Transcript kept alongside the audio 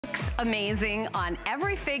amazing on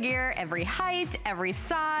every figure, every height, every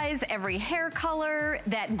size, every hair color,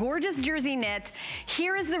 that gorgeous jersey knit.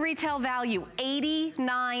 Here is the retail value,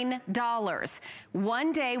 $89.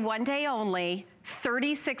 One day only,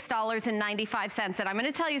 $36.95. And I'm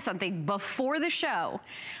gonna tell you something, before the show,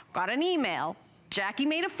 got an email, Jackie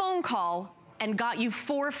made a phone call and got you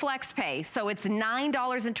 4 flex pay, so it's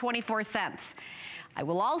 $9.24. I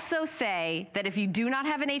will also say that if you do not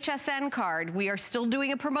have an HSN card, we are still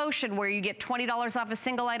doing a promotion where you get $20 off a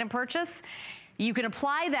single item purchase. You can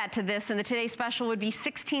apply that to this, and the Today Special would be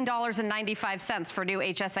 $16.95 for new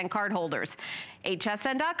HSN card holders.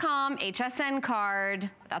 HSN.com, HSN card,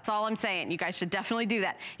 that's all I'm saying. You guys should definitely do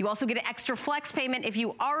that. You also get an extra flex payment if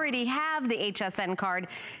you already have the HSN card,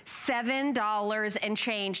 $7 and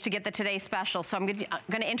change to get the Today Special. So I'm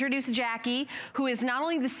gonna introduce Jackie, who is not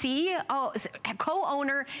only the CEO,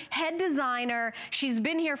 co-owner, head designer, she's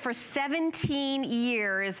been here for 17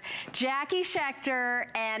 years. Jackie Schechter,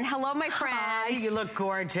 and hello, my friend. Hi, you look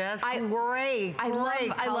gorgeous. Great. I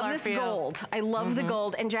love this gold. I love the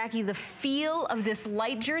gold. And Jackie, the feel of this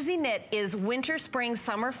light jersey knit is winter, spring,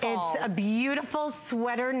 summer, fall. It's a beautiful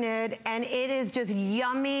sweater knit, and it is just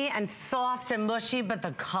yummy and soft and mushy, but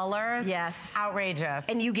the colors, yes, outrageous.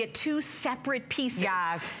 And you get 2 separate pieces.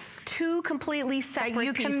 Yes. 2 completely separate pieces.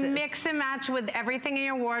 You can mix and match with everything in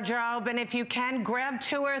your wardrobe, and if you can, grab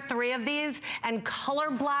 2 or 3 of these and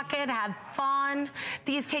color block it, have fun.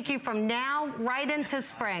 These take you from now right into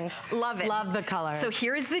spring. Love it. Love the color. So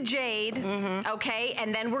here's the jade, okay,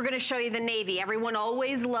 and then we're gonna show you the navy. Everyone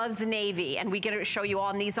always loves the navy, and we're gonna show you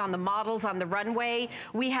all these on the models on the runway.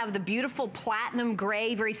 We have the beautiful platinum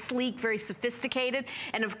gray, very sleek, very sophisticated,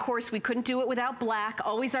 and of course we couldn't do it without black,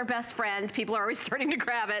 always our best friend. People are always starting to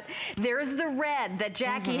grab it. There's the red that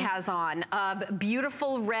Jackie has on,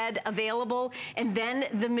 beautiful red available, and then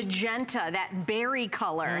the magenta, that berry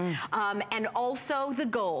color, and also the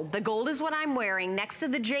gold. The gold is what I'm wearing. Next to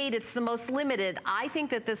the jade, it's the most limited. I think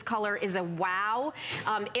that this color is a wow.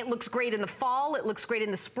 It looks great in the fall, it looks great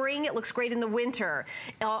in the spring, it looks great in the winter.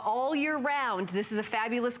 All year round, this is a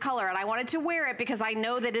fabulous color, and I wanted to wear it because I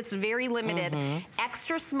know that it's very limited.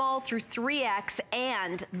 Extra small through 3X,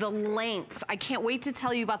 and the lengths. I can't wait to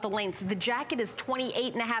tell you about the lengths. The jacket is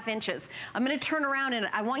 28.5 inches. I'm gonna turn around and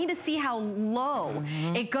I want you to see how low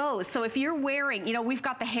it goes. So if you're wearing, you know, we've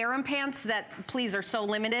got the harem pants that, please, are so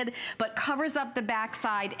limited, but covers up the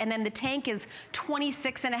backside, and then the tank is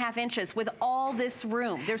 26.5 inches with all this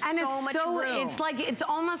room. There's so much room. It's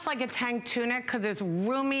almost like a tank tunic because it's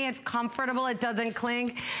roomy, it's comfortable, it doesn't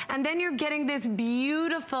cling. And then you're getting this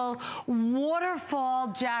beautiful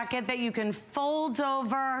waterfall jacket that you can fold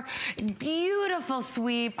over. Beautiful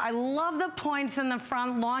sweep. I love the points in the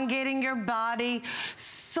front, elongating your body.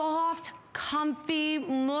 Soft, comfy,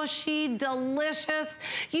 mushy, delicious.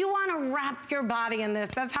 You want to wrap your body in this.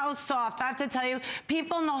 That's how soft. I have to tell you,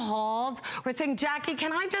 people in the halls were saying, Jackie,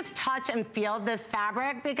 can I just touch and feel this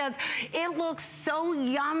fabric? Because it looks so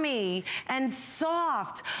yummy and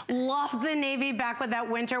soft. Love the navy back with that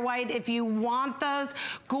winter white. If you want those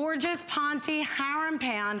gorgeous Ponte harem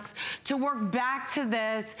pants to work back to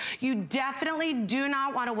this, you definitely do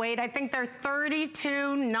not want to wait. I think they're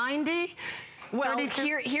 $32.90. Well,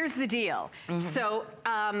 here's the deal. So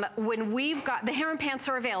when we've got, the harem pants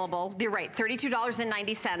are available, you're right,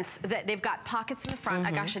 $32.90. They've got pockets in the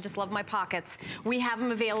front. Gosh, I just love my pockets. We have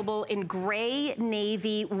them available in gray,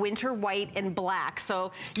 navy, winter white, and black.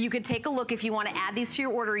 So you could take a look if you want to add these to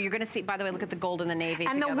your order. You're gonna see, by the way, look at the gold and the navy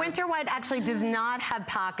And together. the winter white actually does not have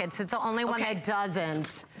pockets. It's the only one that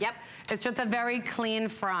doesn't. Yep. It's just a very clean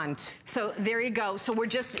front. So there you go. So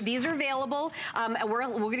these are available. We're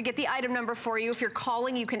gonna get the item number for you. If you're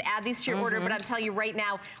calling, you can add these to your order, but I'm telling you right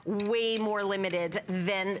now, way more limited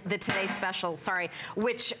than the Today Special,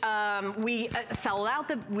 which we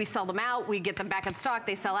sell them out, we get them back in stock,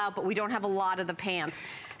 they sell out, but we don't have a lot of the pants.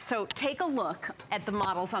 So take a look at the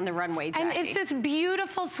models on the runway, Jackie. And it's this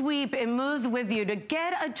beautiful sweep. It moves with you. To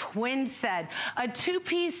get a twin set, a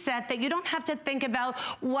 2-piece set that you don't have to think about,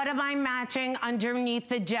 what am I matching underneath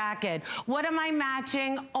the jacket? What am I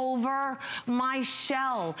matching over my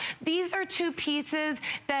shell? These are 2 pieces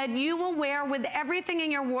that you will wear with everything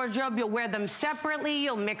in your wardrobe. You'll wear them separately,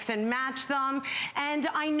 you'll mix and match them. And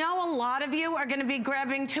I know a lot of you are gonna be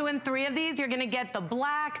grabbing 2 and 3 of these. You're gonna get the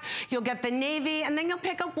black, you'll get the navy, and then you'll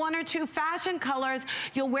pick up 1 or 2 fashion colors.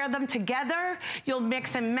 You'll wear them together, you'll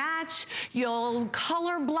mix and match, you'll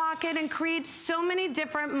color block it and create so many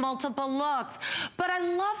different multiple looks. But I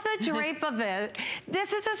love the drape of it.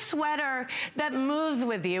 This is a sweater that moves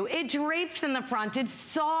with you. It drapes in the front, it's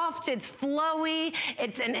soft, it's fluffy. flowy.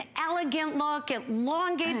 It's an elegant look. It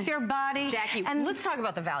elongates your body. Jackie, and let's talk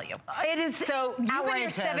about the value. It is so you've been here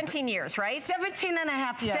 17 years, right? 17 and a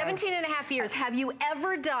half years. 17 and a half years. Have you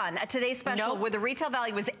ever done a Today's Special where the retail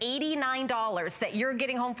value was $89 that you're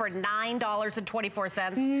getting home for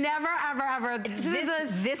 $9.24? Never, ever, ever.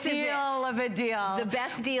 This is a deal of a deal. The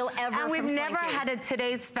best deal ever. And we've never had a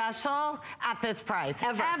Today's Special at this price.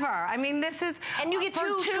 Ever. I mean, this is... And you get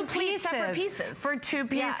two complete separate pieces. For 2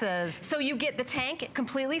 pieces. Yeah. So you get the tank,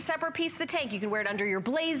 completely separate piece of the tank. You can wear it under your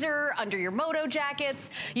blazer, under your moto jackets.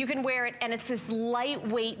 You can wear it, and it's this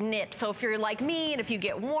lightweight knit. So if you're like me, and if you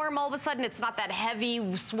get warm all of a sudden, it's not that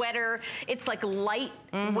heavy sweater. It's like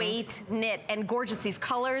lightweight knit and gorgeous. These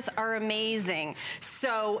colors are amazing.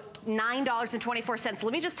 So $9.24.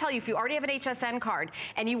 Let me just tell you, if you already have an HSN card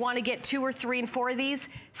and you want to get 2 or 3 and 4 of these,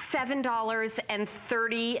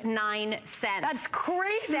 $7.39. That's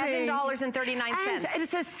crazy. $7.39. And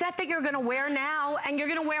it's a set that you're going to wear now, and you're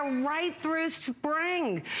going to wear right through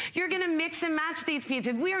spring. You're going to mix and match these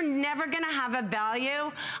pieces. We are never going to have a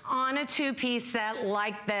value on a 2-piece set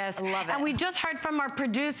like this. I love it. And we just heard from our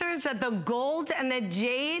producers that the gold and the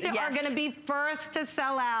jade are going to be first to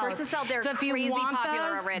sell out. First to sell. They're so if crazy you want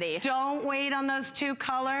popular those, already. Don't wait on those 2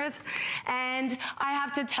 colors. And I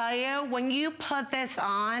have to tell you, when you put this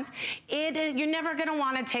on, you're never going to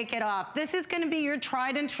want to take it off. This is going to be your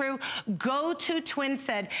tried and true go-to twin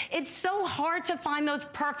set. It's so hard to find those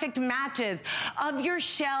perfect matches of your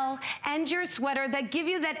shell and your sweater that give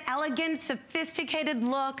you that elegant, sophisticated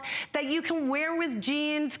look that you can wear with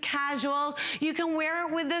jeans, casual. You can wear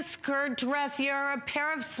it with a skirt, dressier, a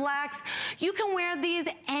pair of slacks. You can wear these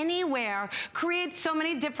anywhere. Create so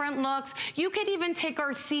many different looks. You could even take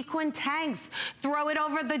our sequin tanks, throw it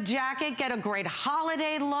over the jacket, get a great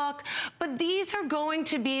holiday look. But these are going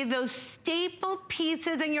to be those staple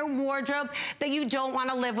pieces in your wardrobe that you don't want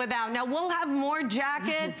to live without. Now, we'll have more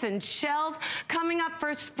jackets and shells coming up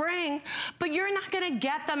for spring, but you're not going to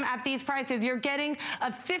get them at these prices. You're getting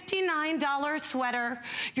a $59 sweater.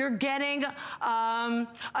 You're getting a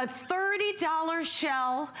 $30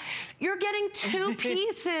 shell. You're getting 2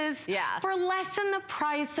 pieces for less than the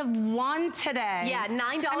price of 1 today. Yeah,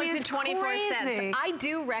 $9.24. I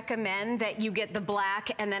do recommend that you get the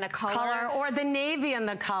black and then a color. Or the navy and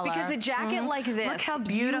the color. Because a jacket like this, look how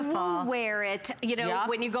beautiful. You will wear it, you know,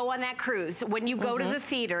 when you go on that cruise, when you go to the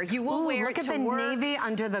theater, you will wear it to work. Look at the navy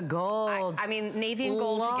under the gold. I mean, navy and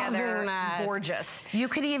gold together, gorgeous. You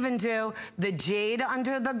could even do the jade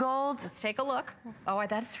under the gold. Let's take a look. Oh,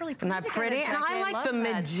 that's really pretty. Isn't that pretty? And I like the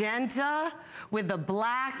magenta with the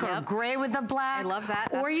black or gray with the black. I love that.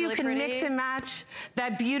 Or you really can pretty. mix and match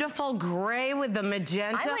that beautiful gray with the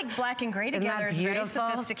magenta. I like black and gray together. It's very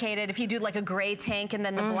sophisticated. If you do like a gray tank and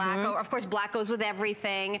then the black, of course, black goes with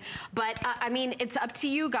everything. But I mean, it's up to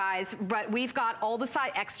you guys. But we've got all the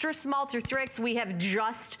size, extra small through 3X. We have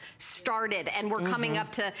just started, and we're coming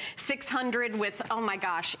up to 600 with, oh my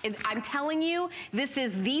gosh. I'm telling you, this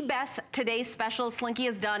is the best Today's Special Slinky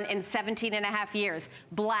has done in 17 and a half years.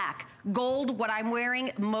 Black, gold, what I'm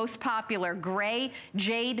wearing, most popular. Gray,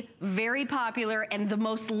 jade, very popular, and the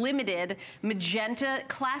most limited, magenta,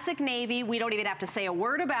 classic navy. We don't even have to say a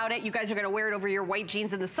word about it. You guys are gonna wear it over your white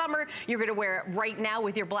jeans in the summer. You're gonna wear it right now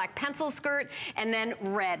with your black pencil skirt. And then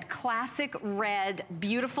red, classic red,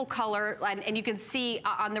 beautiful color. And you can see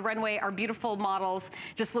on the runway our beautiful models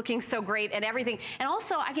just looking so great and everything. And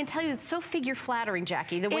also, I can tell you, it's so figure flattering,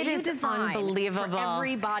 Jackie. The way you design unbelievable. For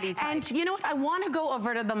every body type. And you know what? I want to go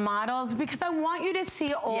over to the models because I want you to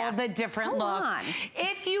see all the different looks.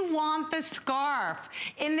 If you want the scarf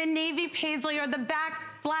in the navy paisley or the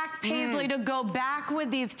black paisley to go back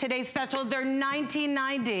with these Today's Specials, they're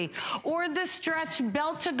 $19.90. Or the stretch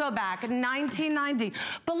belt to go back, $19.90.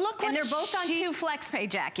 But look what And they're both on 2 flex pay,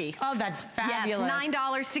 Jackie. Oh, that's fabulous. Yes,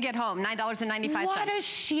 $9 to get home, $9.95. What a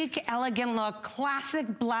chic, elegant look,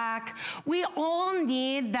 classic black. We all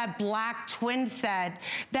need that black twin set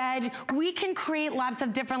that we can create lots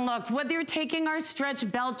of different looks. Whether you're taking our stretch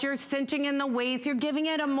belt, you're cinching in the waist, you're giving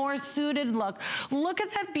it a more suited look. Look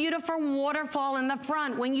at that beautiful waterfall in the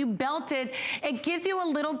front. When you belt it, it gives you a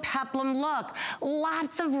little peplum look.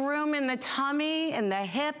 Lots of room in the tummy and the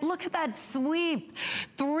hip. Look at that sweep.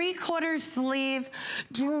 3/4 sleeve,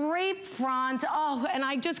 drape front. Oh, and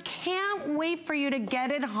I just can't wait for you to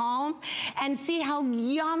get it home and see how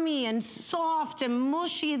yummy and soft and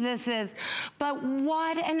mushy this is. But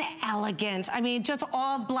what an elegant, I mean, just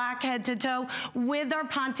all black head to toe with our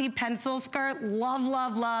Ponte pencil skirt. Love,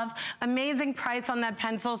 love, love. Amazing price on that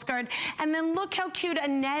pencil skirt. And then look how cute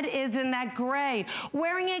Annette is in that gray.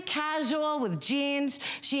 Wearing it casual with jeans.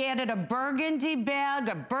 She added a burgundy bag,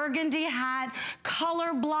 a burgundy hat,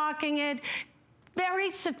 color blocking it.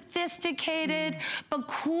 Very sophisticated, but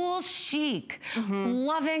cool chic.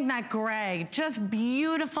 Loving that gray, just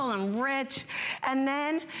beautiful and rich. And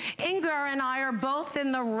then Inger and I are both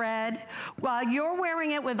in the red. You're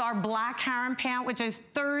wearing it with our black harem pant, which is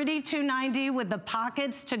 $32.90 with the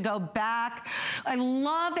pockets to go back. I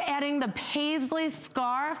love adding the paisley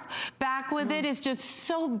scarf back with it. It's just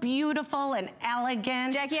so beautiful and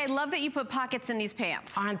elegant. Jackie, I love that you put pockets in these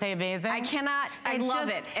pants. Aren't they amazing? I cannot, I love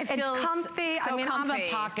it. It feels it's comfy. So I mean, comfy. I'm a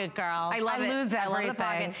pocket girl. I love it. Lose everything. I love the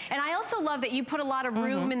pocket. And I also love that you put a lot of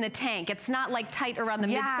room in the tank. It's not like tight around the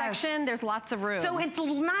midsection. There's lots of room. So it's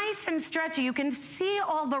nice and stretchy. You can see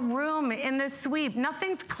all the room in the sweep.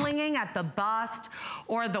 Nothing's clinging at the bust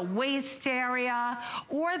or the waist area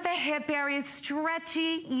or the hip area.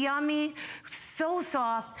 Stretchy, yummy, so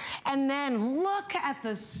soft. And then look at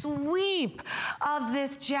the sweep of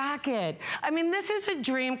this jacket. I mean, this is a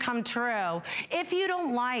dream come true. If you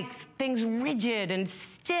don't like things rigid and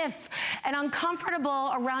stiff and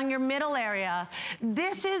uncomfortable around your middle area,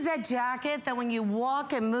 this is a jacket that when you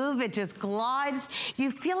walk and move, it just glides. You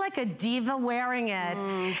feel like a diva wearing it.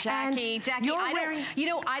 Jackie,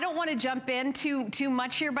 I don't want to jump in too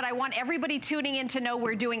much here, but I want everybody tuning in to know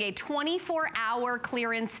we're doing a 24-hour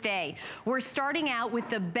clearance day. We're starting out with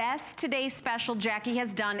the best Today Special Jackie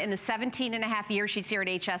has done in the 17.5 years she's here at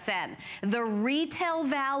HSN. The retail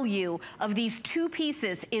value of these two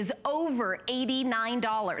pieces is over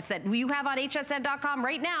 $89 that you have on hsn.com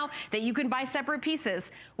right now that you can buy separate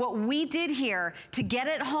pieces. What we did here to get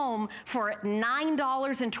it home for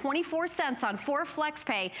 $9.24 on 4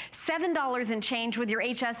 FlexPay, $7 and change with your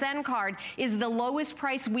HSN card is the lowest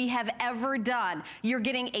price we have ever done. You're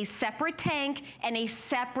getting a separate tank and a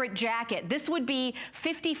separate jacket. This would be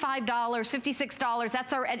 $55, $56.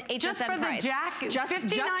 That's our HSN just for price. The jacket. Just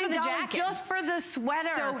for the jacket. Just for the sweater.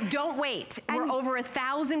 So don't wait. We're over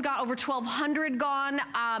 1,000 gone, over 1,200 gone.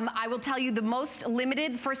 I will tell you the most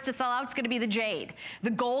limited first to sell out is going to be the jade. The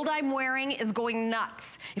gold I'm wearing is going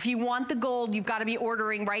nuts. If you want the gold, you've got to be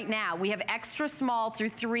ordering right now. We have extra small through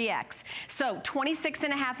 3X. So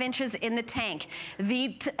 26.5 inches in the tank.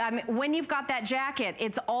 When you've got that jacket,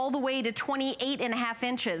 it's all the way to 28.5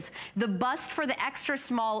 inches. The bust for the extra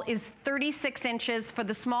small is 36 inches. For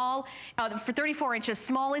the small, for 34 inches,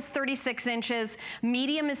 small is 36 inches.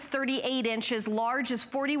 Medium is 38 inches. Large is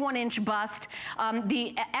 41-inch bust.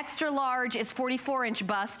 The extra large is 44-inch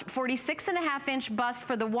bust, 46.5-inch bust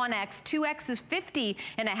for the 1X, 2X is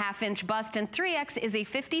 50.5-inch bust, and 3X is a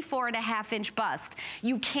 54.5-inch bust.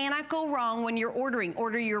 You cannot go wrong when you're ordering.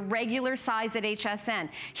 Order your regular size at HSN.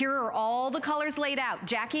 Here are all the colors laid out.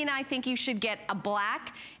 Jackie and I think you should get a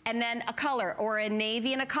black and then a color, or a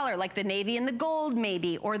navy and a color, like the navy and the gold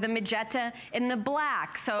maybe, or the magenta and the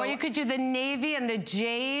black. So, or you could do the navy and the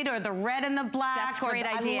jade, or the red and the black. That's a great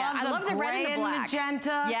idea. I love the red and the black.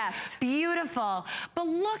 Magenta. Yes. Beautiful. But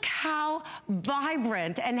look how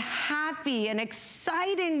vibrant and happy and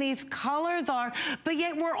exciting these colors are, but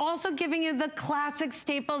yet we're also giving you the classic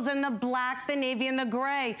staples in the black, the navy, and the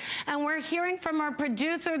gray. And we're hearing from our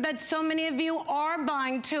producer that so many of you are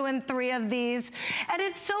buying 2 and 3 of these. And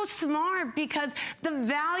it's so smart because the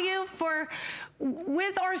value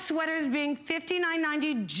with our sweaters being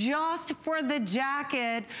 $59.90 just for the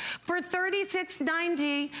jacket, for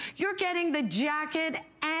 $36.90, you're getting the jacket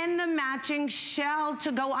and the matching shell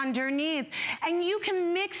to go underneath. And you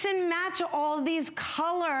can mix and match all these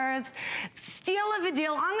colors. Steal of a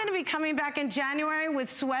deal. I'm gonna be coming back in January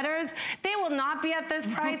with sweaters. They will not be at this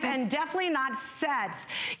price and definitely not sets.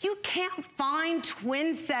 You can't find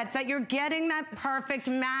twin sets that you're getting that perfect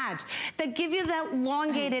match, that give you that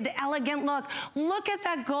elongated, elegant look. Look at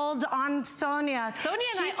that gold on Sonia. Sonia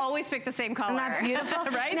and I always pick the same color. Isn't that beautiful?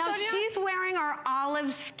 Right, now Sonia? she's wearing our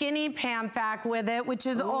olive skinny pant back with it, which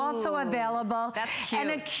is also available. That's cute.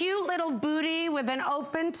 And a cute little booty with an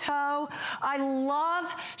open toe. I love,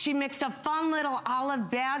 she mixed a fun little olive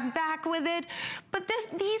bag back with it. But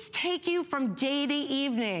these take you from day to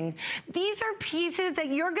evening. These are pieces that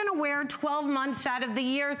you're gonna wear 12 months out of the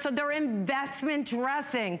year, so they're investment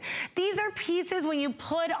dressing. These are pieces when you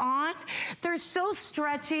put on, they're so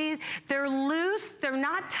stretchy, they're loose, they're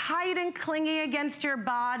not tight and clingy against your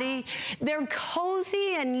body. They're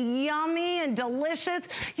cozy and yummy and delicious.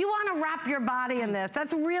 You want to wrap your body in this.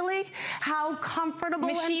 That's really how comfortable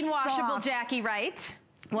Machine and washable, soft. Jackie, right?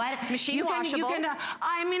 What? Machine washable.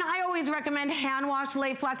 I mean, I always recommend hand wash,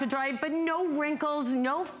 lay flat to dry, but no wrinkles,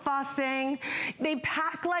 no fussing. They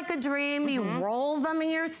pack like a dream. You roll them in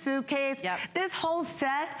your suitcase. This whole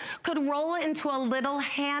set could roll into a little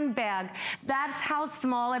handbag. That's how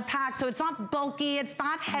small it packs. So it's not bulky, it's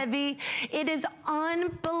not heavy. It is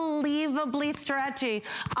unbelievably stretchy.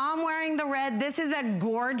 I'm wearing the red. This is a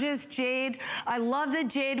gorgeous jade. I love the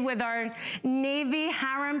jade with our navy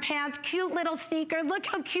harem pants. Cute little sneakers. Look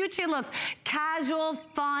how cute she looks. Casual,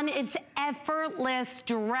 fun. It's effortless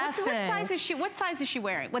dressing. What size is she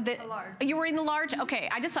wearing? What the large. You were in the large? Okay.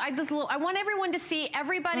 I want everyone to see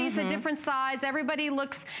everybody's a different size. Everybody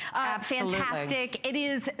looks fantastic. It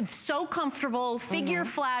is so comfortable, figure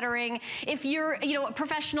flattering. If you're, a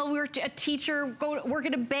professional, you're a teacher, work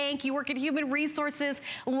at a bank, you work at human resources,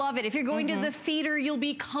 love it. If you're going to the theater, you'll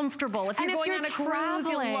be comfortable. If you're going on a cruise,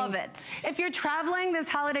 you'll love it. If you're traveling this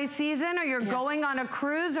holiday season or you're going on a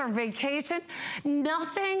cruise or vacation,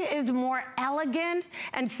 nothing is more elegant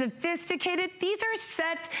and sophisticated. These are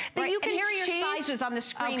sets that you can change. And here are your sizes on the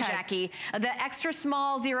screen, Jackie. The extra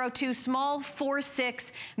small 02, small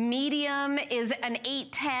 46, medium is an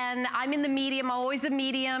 810. I'm in the medium, always a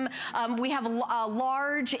medium. We have a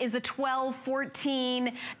large is a 12,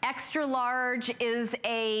 14. Extra large is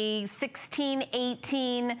a 16,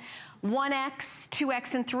 18. 1X,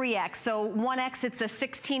 2X, and 3X. So 1X, it's a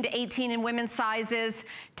 16 to 18 in women's sizes.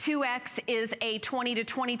 2X is a 20 to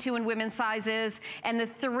 22 in women's sizes. And the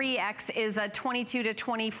 3X is a 22 to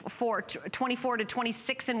 24, 24 to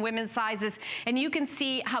 26 in women's sizes. And you can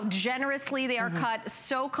see how generously they are cut,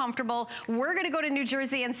 so comfortable. We're gonna go to New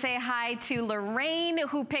Jersey and say hi to Lorraine,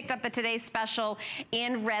 who picked up the Today Special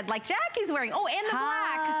in red, like Jackie's wearing. Oh, and the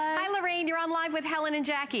black. Hi, Lorraine, you're on live with Helen and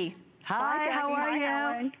Jackie. Hi, how are you?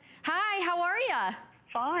 Helen. Hi, how are you?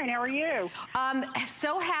 Fine, how are you?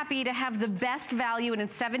 So happy to have the best value in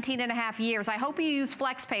 17 and a half years. I hope you use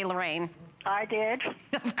FlexPay, Lorraine. I did.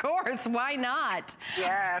 Of course, why not?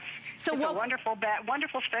 Yes. So it's a wonderful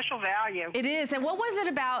special value. It is. And what was it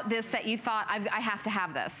about this that you thought, I have to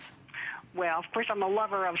have this? Well, of course, I'm a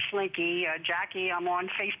lover of Slinky. Jackie, I'm on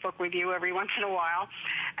Facebook with you every once in a while.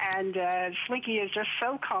 And Slinky is just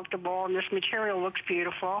so comfortable, and this material looks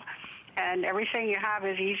beautiful. And everything you have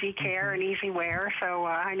is easy care and easy wear, so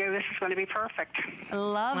I know this is going to be perfect.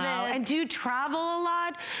 Love it. And do you travel a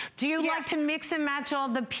lot? Do you like to mix and match all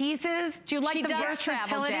the pieces? Do you like the versatility? She does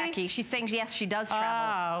travel, Jackie. She's saying yes, she does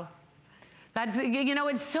travel. Oh, that's,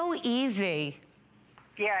 it's so easy.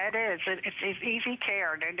 Yeah, it is. It's easy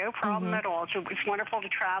care. No problem at all. It's wonderful to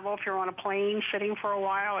travel if you're on a plane sitting for a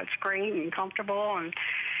while. It's great and comfortable and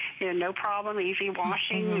no problem, easy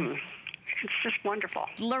washing. It's just wonderful.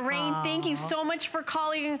 Lorraine, thank you so much for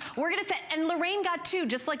calling. We're going to set, and Lorraine got two,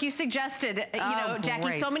 just like you suggested. Jackie,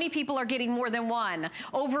 great. so many people are getting more than one.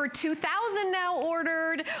 Over 2,000 now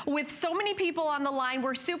ordered with so many people on the line.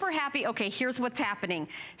 We're super happy. Okay, here's what's happening.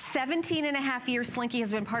 17 and a half years, Slinky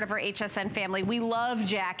has been part of our HSN family. We love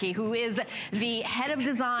Jackie, who is the head of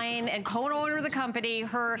design and co-owner of the company.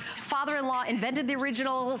 Her father-in-law invented the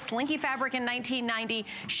original Slinky fabric in 1990.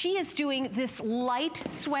 She is doing this light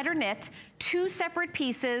sweater knit, 2 separate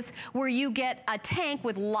pieces where you get a tank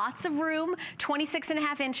with lots of room,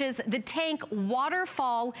 26.5 inches, the tank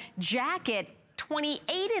waterfall jacket,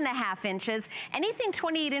 28.5 inches. Anything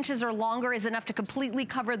 28 inches or longer is enough to completely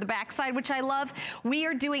cover the backside, which I love. We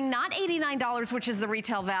are doing not $89, which is the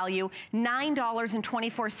retail value,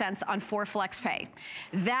 $9.24 on 4 FlexPay.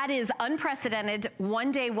 That is unprecedented,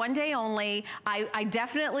 one day only. I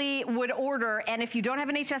definitely would order, and if you don't have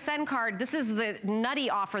an HSN card, this is the nutty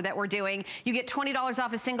offer that we're doing. You get $20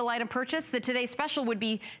 off a single item purchase. The Today Special would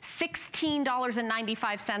be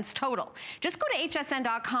 $16.95 total. Just go to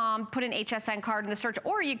hsn.com, put an HSN card in the search,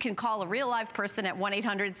 or you can call a real live person at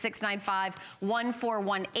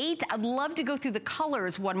 1-800-695-1418. I'd love to go through the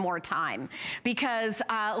colors one more time because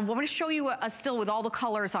I'm going to show you a still with all the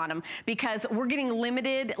colors on them because we're getting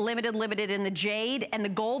limited in the jade, and the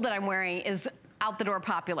gold that I'm wearing is out the door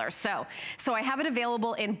popular. So I have it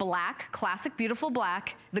available in black, classic beautiful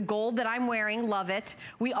black. The gold that I'm wearing, love it.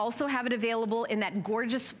 We also have it available in that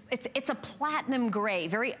gorgeous, it's a platinum gray,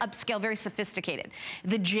 very upscale, very sophisticated.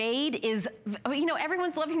 The jade is,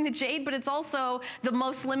 everyone's loving the jade, but it's also the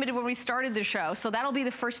most limited when we started the show. So that'll be the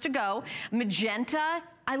first to go. Magenta,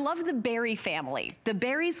 I love the berry family. The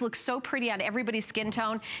berries look so pretty on everybody's skin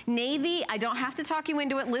tone. Navy, I don't have to talk you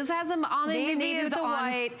into it. Liz has them on in the navy with the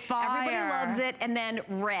white. Everybody loves it. And then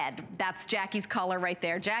red. That's Jackie's color right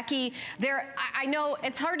there. Jackie, I know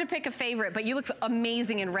it's hard to pick a favorite, but you look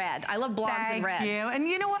amazing in red. I love blondes and red. Thank you. And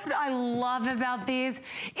you know what I love about these?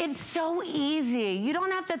 It's so easy. You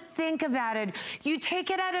don't have to think about it. You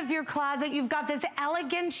take it out of your closet. You've got this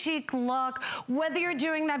elegant, chic look. Whether you're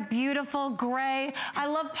doing that beautiful gray, I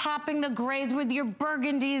love popping the grays with your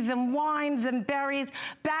burgundies and wines and berries,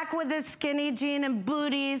 back with a skinny jean and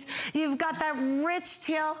booties. You've got that rich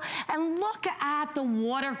teal, and look at the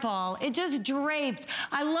waterfall. It just drapes.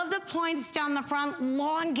 I love the points down the front,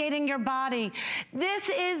 elongating your body. This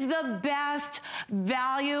is the best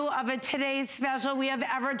value of a today's special we have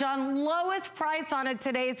ever done. Lowest price on a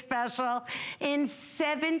today's special in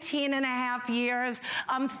 17 and a half years.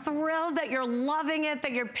 I'm thrilled that you're loving it,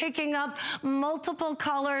 that you're picking up multiple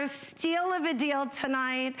colors. Steal of a deal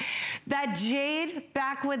tonight. That jade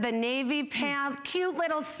back with the navy pants, cute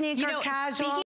little sneaker casual.